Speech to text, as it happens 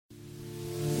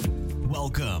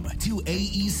Welcome to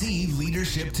AEC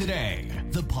Leadership Today,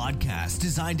 the podcast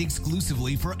designed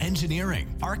exclusively for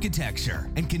engineering,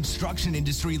 architecture, and construction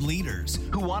industry leaders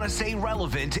who want to stay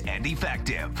relevant and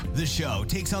effective. The show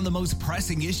takes on the most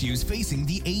pressing issues facing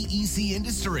the AEC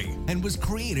industry and was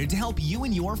created to help you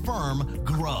and your firm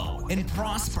grow and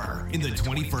prosper in the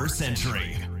 21st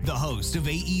century. The host of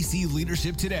AEC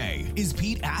Leadership Today is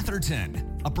Pete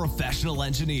Atherton, a professional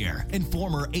engineer and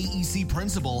former AEC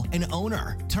principal and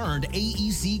owner turned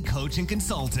AEC coach and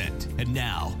consultant. And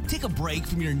now, take a break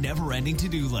from your never-ending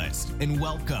to-do list and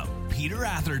welcome Peter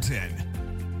Atherton.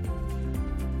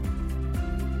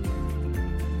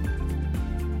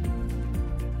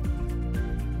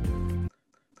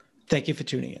 Thank you for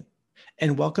tuning in,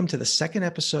 and welcome to the second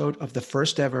episode of the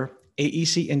first ever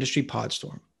AEC Industry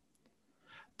Podstorm.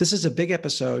 This is a big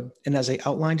episode, and as I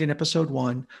outlined in episode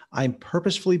 1, I'm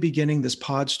purposefully beginning this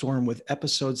podstorm with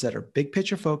episodes that are big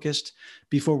picture focused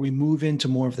before we move into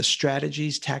more of the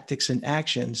strategies, tactics, and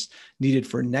actions needed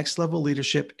for next level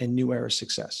leadership and new era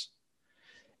success.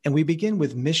 And we begin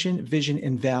with mission, vision,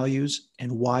 and values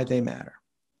and why they matter.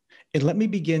 And let me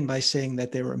begin by saying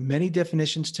that there are many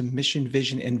definitions to mission,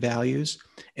 vision, and values,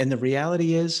 and the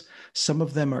reality is some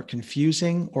of them are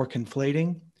confusing or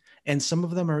conflating, and some of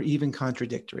them are even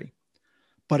contradictory.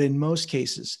 But in most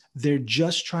cases, they're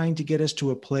just trying to get us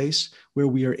to a place where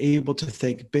we are able to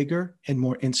think bigger and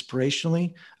more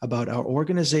inspirationally about our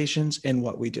organizations and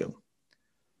what we do.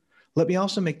 Let me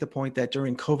also make the point that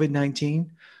during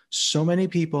COVID-19, so many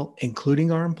people,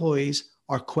 including our employees,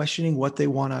 are questioning what they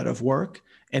want out of work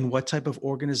and what type of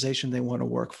organization they want to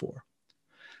work for.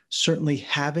 Certainly,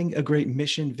 having a great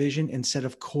mission, vision, and set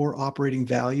of core operating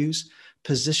values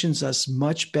positions us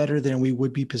much better than we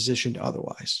would be positioned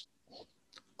otherwise.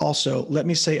 Also, let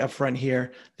me say upfront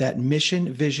here that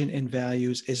mission, vision, and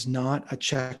values is not a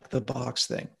check the box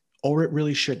thing, or it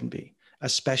really shouldn't be,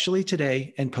 especially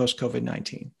today and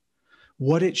post-COVID-19.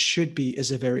 What it should be is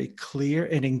a very clear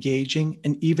and engaging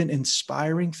and even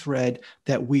inspiring thread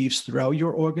that weaves throughout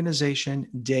your organization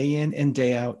day in and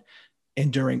day out,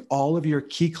 and during all of your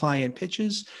key client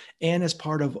pitches, and as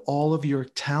part of all of your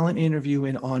talent interview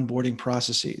and onboarding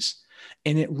processes.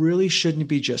 And it really shouldn't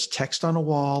be just text on a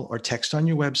wall or text on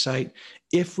your website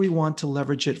if we want to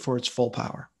leverage it for its full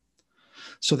power.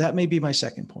 So that may be my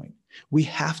second point. We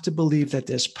have to believe that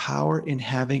there's power in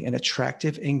having an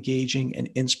attractive, engaging, and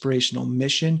inspirational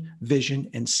mission, vision,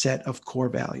 and set of core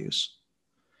values.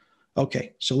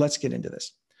 Okay, so let's get into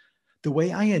this. The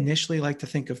way I initially like to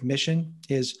think of mission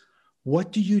is,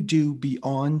 what do you do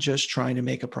beyond just trying to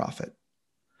make a profit?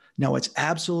 Now, it's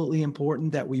absolutely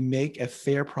important that we make a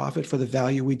fair profit for the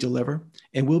value we deliver,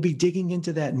 and we'll be digging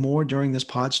into that more during this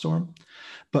podstorm.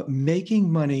 But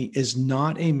making money is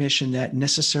not a mission that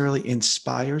necessarily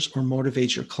inspires or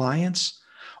motivates your clients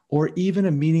or even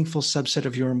a meaningful subset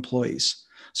of your employees.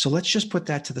 So let's just put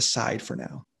that to the side for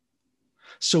now.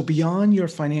 So beyond your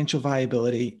financial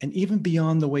viability and even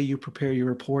beyond the way you prepare your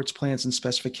reports, plans, and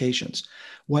specifications,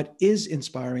 what is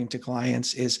inspiring to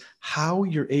clients is how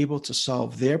you're able to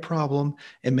solve their problem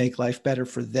and make life better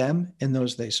for them and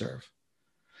those they serve.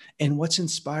 And what's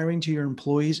inspiring to your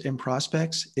employees and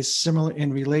prospects is similar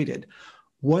and related.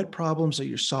 What problems are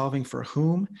you solving for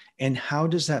whom, and how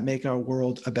does that make our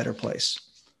world a better place?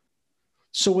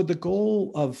 So with the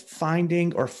goal of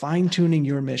finding or fine-tuning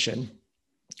your mission,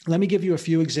 let me give you a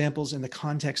few examples in the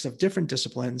context of different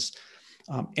disciplines.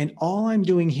 And all I'm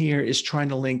doing here is trying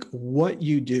to link what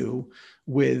you do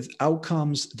with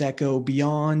outcomes that go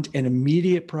beyond an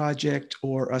immediate project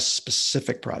or a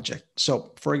specific project.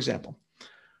 So, for example,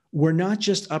 we're not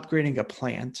just upgrading a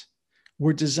plant,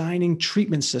 we're designing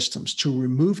treatment systems to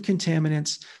remove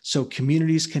contaminants so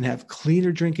communities can have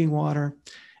cleaner drinking water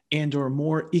and or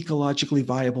more ecologically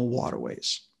viable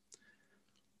waterways.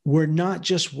 We're not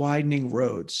just widening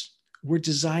roads, we're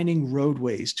designing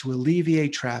roadways to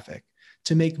alleviate traffic,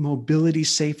 to make mobility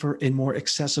safer and more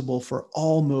accessible for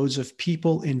all modes of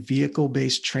people and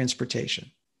vehicle-based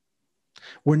transportation.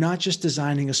 We're not just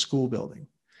designing a school building,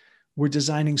 we're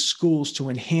designing schools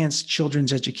to enhance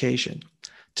children's education,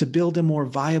 to build a more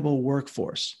viable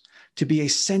workforce, to be a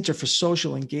center for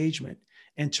social engagement,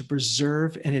 and to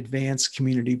preserve and advance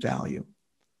community value.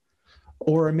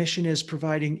 Or our mission is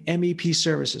providing MEP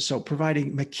services, so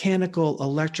providing mechanical,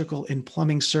 electrical, and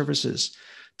plumbing services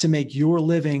to make your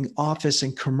living, office,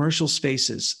 and commercial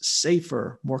spaces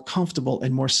safer, more comfortable,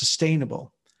 and more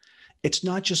sustainable. It's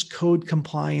not just code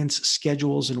compliance,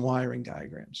 schedules, and wiring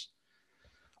diagrams.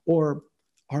 Or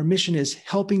our mission is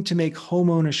helping to make home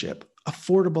ownership,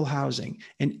 affordable housing,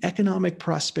 and economic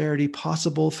prosperity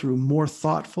possible through more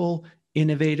thoughtful,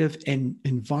 innovative, and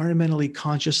environmentally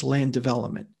conscious land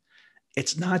development.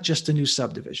 It's not just a new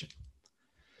subdivision.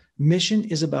 Mission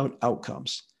is about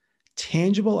outcomes,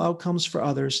 tangible outcomes for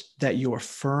others that your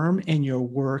firm and your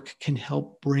work can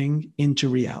help bring into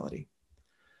reality.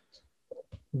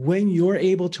 When you're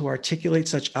able to articulate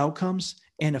such outcomes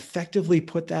and effectively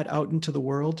put that out into the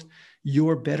world,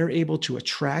 you're better able to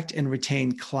attract and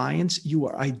retain clients you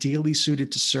are ideally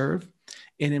suited to serve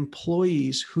and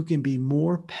employees who can be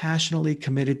more passionately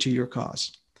committed to your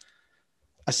cause.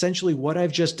 Essentially, what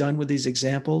I've just done with these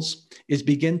examples is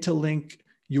begin to link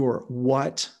your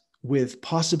what with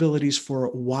possibilities for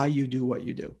why you do what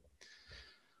you do.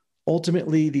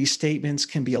 Ultimately, these statements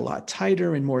can be a lot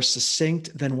tighter and more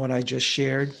succinct than what I just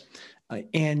shared,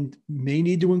 and may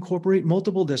need to incorporate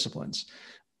multiple disciplines,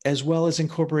 as well as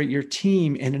incorporate your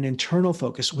team and an internal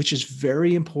focus, which is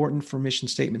very important for mission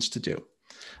statements to do.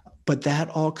 But that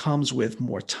all comes with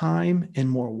more time and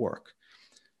more work.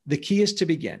 The key is to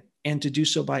begin, and to do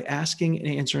so by asking and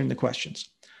answering the questions.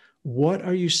 What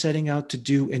are you setting out to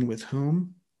do and with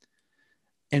whom?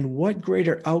 And what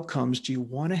greater outcomes do you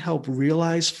want to help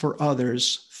realize for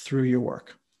others through your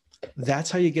work? That's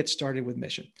how you get started with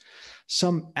mission.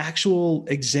 Some actual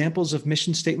examples of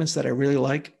mission statements that I really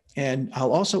like, and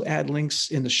I'll also add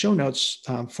links in the show notes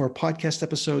for podcast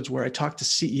episodes where I talk to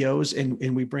CEOs and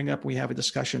we have a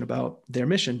discussion about their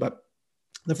mission. But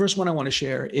the first one I want to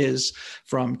share is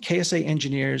from KSA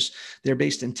Engineers. They're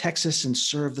based in Texas and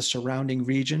serve the surrounding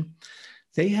region.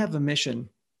 They have a mission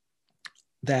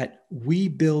that we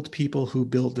build people who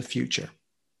build the future.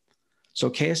 So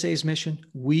KSA's mission,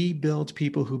 we build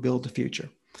people who build the future.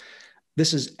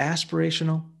 This is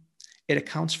aspirational. It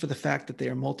accounts for the fact that they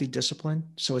are multidisciplined,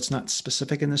 so it's not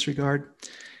specific in this regard.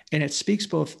 And it speaks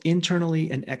both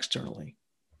internally and externally.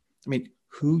 I mean,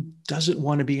 who doesn't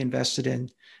want to be invested in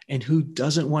and who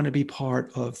doesn't want to be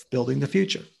part of building the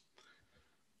future?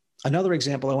 Another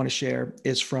example I want to share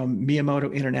is from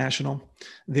Miyamoto International.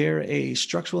 They're a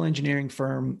structural engineering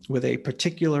firm with a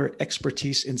particular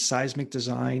expertise in seismic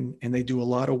design, and they do a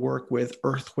lot of work with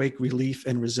earthquake relief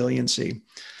and resiliency.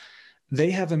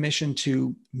 They have a mission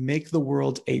to make the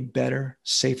world a better,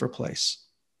 safer place.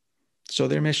 So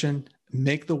their mission,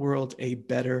 make the world a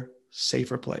better,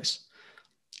 safer place.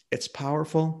 It's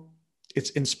powerful, it's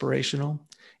inspirational,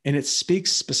 and it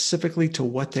speaks specifically to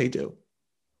what they do.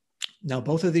 Now,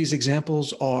 both of these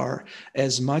examples are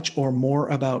as much or more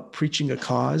about preaching a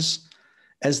cause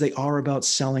as they are about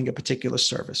selling a particular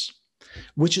service,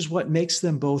 which is what makes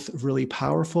them both really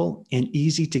powerful and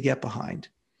easy to get behind.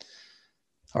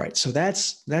 All right, so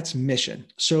that's mission.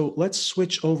 So let's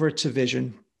switch over to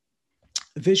vision.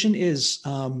 Vision is,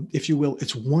 if you will,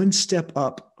 it's one step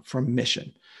up from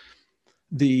mission.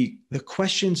 The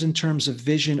questions in terms of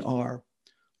vision are,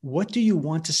 what do you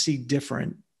want to see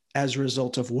different as a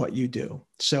result of what you do?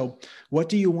 So what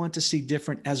do you want to see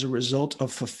different as a result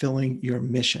of fulfilling your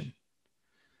mission?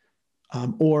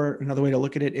 Or another way to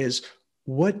look at it is,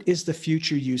 what is the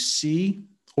future you see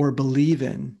or believe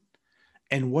in?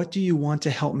 And what do you want to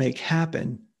help make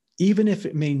happen, even if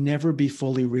it may never be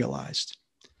fully realized?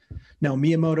 Now,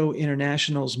 Miyamoto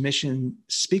International's mission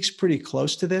speaks pretty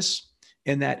close to this,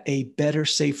 in that a better,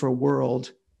 safer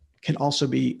world can also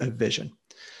be a vision.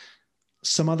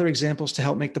 Some other examples to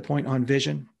help make the point on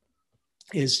vision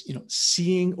is,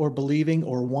 seeing or believing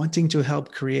or wanting to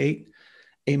help create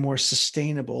a more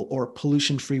sustainable or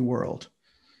pollution-free world,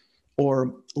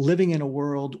 or living in a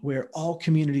world where all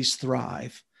communities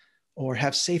thrive or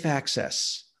have safe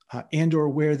access, and or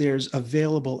where there's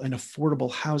available and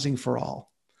affordable housing for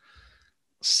all.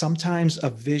 Sometimes a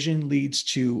vision leads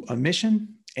to a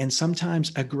mission, and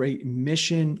sometimes a great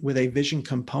mission with a vision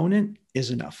component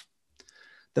is enough.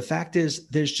 The fact is,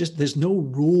 there's no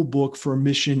rule book for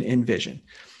mission and vision.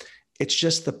 It's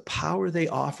just the power they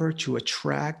offer to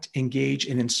attract, engage,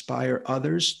 and inspire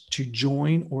others to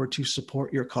join or to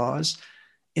support your cause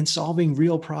in solving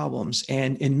real problems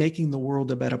and in making the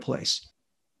world a better place.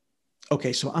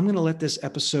 Okay, so I'm going to let this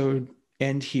episode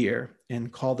end here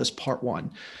and call this part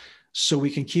 1, so we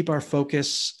can keep our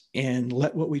focus and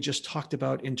let what we just talked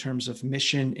about in terms of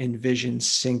mission and vision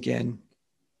sink in.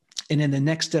 And in the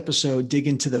next episode, dig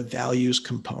into the values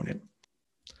component.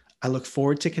 I look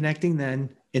forward to connecting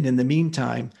then. And in the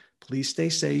meantime, please stay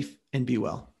safe and be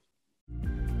well.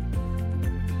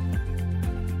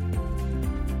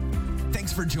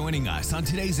 Thanks for joining us on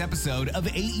today's episode of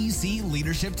AEC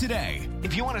Leadership Today.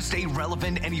 If you want to stay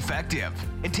relevant and effective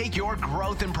and take your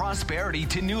growth and prosperity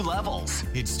to new levels,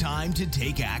 it's time to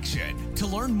take action. To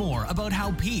learn more about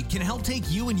how Pete can help take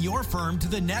you and your firm to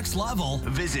the next level,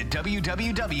 visit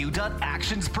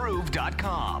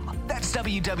www.actionsprove.com. That's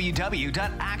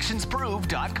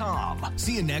www.actionsprove.com.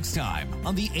 See you next time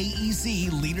on the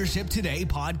AEC Leadership Today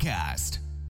podcast.